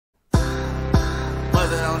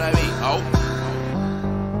Nothing on that beat. Oh.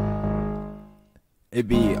 It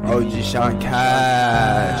be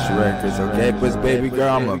OgSeanCashRecords, okay, boys, baby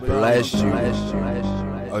girl, I'ma bless you.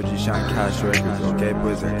 OgSeanCashRecords, okay,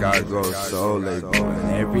 boys, I gotta go soul label.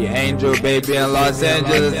 And every angel, baby, in Los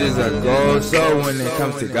Angeles is a gold soul. When it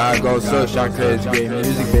comes to God goes soul, shRecord great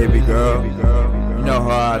music, baby girl. You know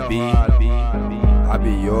how I be. I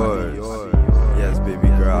be yours. Yes, baby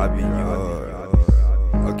girl, I be yours.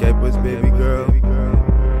 Okay, boys, baby girl.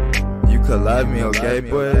 You could love me, okay,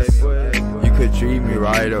 boys. You could treat me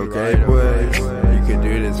right, okay, boys. You could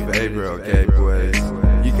do this favor, okay, boys.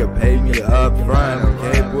 You could pay me up front,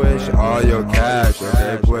 okay, boys. All your cash,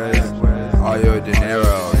 okay, boys. All your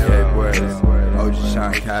dinero, okay, boys.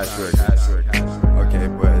 OgSeanCashRecords, okay,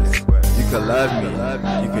 boys. You could love me.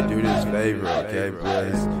 You could do this favor, okay,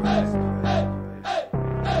 boys.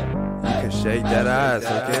 You could shake that ass,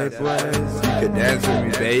 okay, boys. You could dance with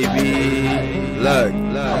me, baby. Look,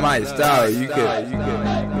 I might style. You could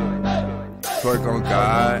twerk on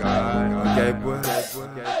God, okay, boys.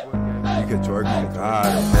 You could twerk on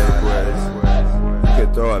God, okay, boys. You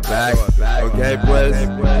could throw it back, okay, boys.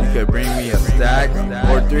 You could bring me a stack,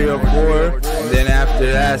 or 3 or 4, and then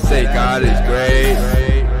after that say God is great.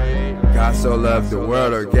 God so loved the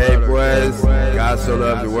world, okay, boys. God so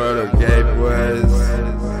loved the world, okay, boys.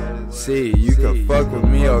 See, you could fuck with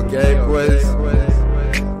me, okay, boys.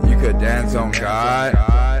 You could dance on God.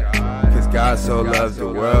 God so loved the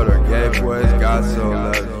world, okay, boys. God so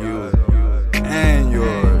loved you and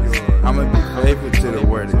yours. I'ma be faithful to the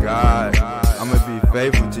word of God. I'ma be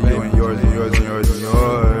faithful to you and yours and yours and yours and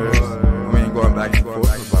yours. We ain't going back and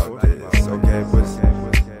forth about this, okay, boys.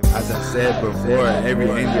 As I said before, every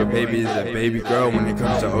angel baby is a baby girl when it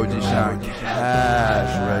comes to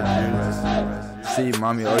OgSeanCashRecords. See,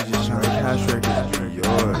 mommy, OgSeanCashRecords be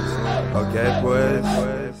yours, okay, boys.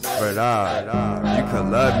 VERDAD, you could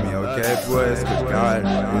love me, okay, boys, cause God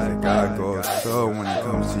is a God goes soul. When it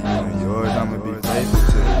comes to you and yours, I'ma be faithful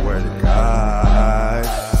to the word of God,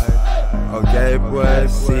 okay,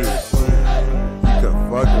 boys. See, you could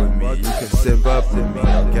fuck with me, you could sip up to me,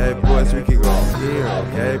 okay, boys. We could go here,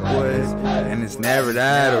 okay, boys. And it's never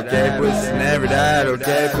that, okay, boys. It's never that,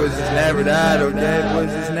 okay, boys. It's never that, okay,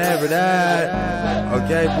 boys. It's never that,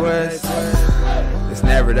 okay, boys. It's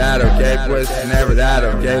never that, okay, boys. It's never that,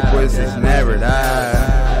 okay, boys. It's never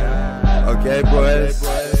that, okay, boys.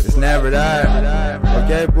 It's never that,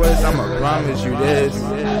 okay, boys. I'ma promise you this.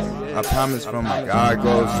 I promise from my God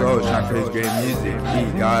goes soul. shRecord great music.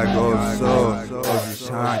 God goes soul.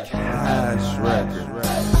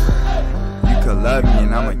 OgSeanCashRecords. You could love me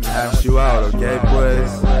and I'ma cash you out, okay,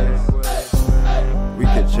 boys. We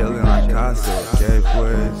could chill in our castle, okay,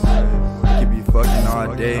 boys. Fucking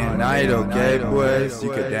all day and night, okay, boys.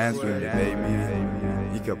 You could dance with me, baby.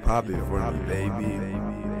 You could pop it for me, baby.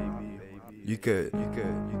 You could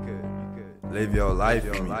live your life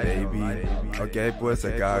for me, baby. Okay, boys,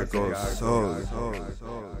 I gotta go soul.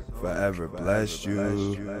 Forever bless you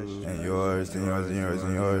and yours and yours and yours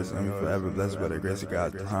and yours. And forever blessed by the grace of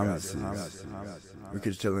God promises. We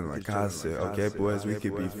could chill in my castle, okay, boys. We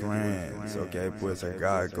could be friends, okay, boys. I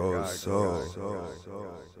gotta go soul.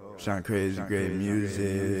 shRecord great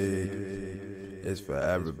music is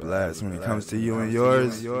forever blessed. When it comes to you and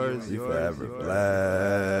yours, you forever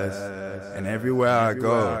blessed. And everywhere I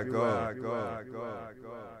go,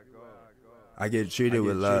 I get treated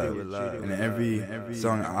with love. And every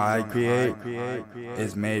song I create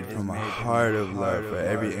is made from a heart of love for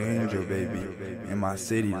every angel, baby, in my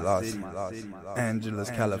city, Los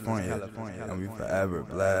Angeles, California. And we forever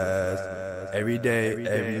blessed. Every day,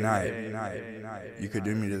 every night. You could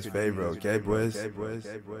do me this favor, okay, boys?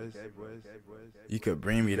 You could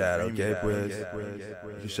bring me that, okay, boys? You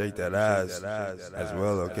could shake that ass as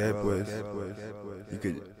well, okay, boys? You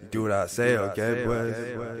could do what I say, okay, boys?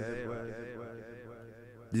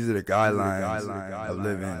 These are the guidelines of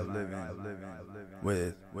living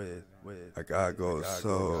with a God goes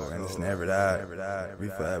soul, and it's never that. We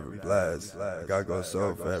forever blessed. God goes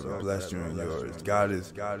soul, forever blessed you and yours. God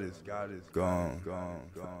is gonna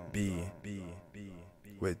be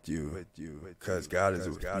with you, cause God is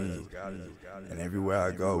with me. And everywhere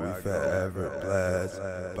I go, we forever blessed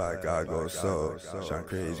by God goes soul.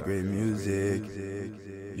 shRecord great music.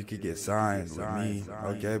 You could get signed with me,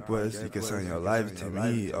 okay, boys? You could sign your life to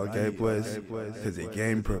me, okay, boys? Cause the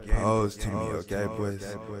game proposed to me, okay,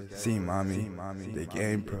 boys? See, mommy, the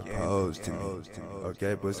game proposed to me,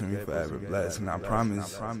 okay, boys? And we forever blessed. And I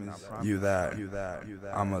promise you that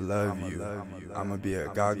I'ma love you. I'ma be a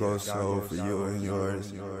God goes soul for you and yours.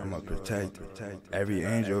 I'ma protect every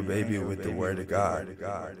angel, baby, with the word of God.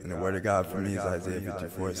 And the word of God for me is Isaiah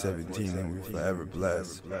 54:17, and we forever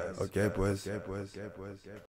blessed. Okay, boys?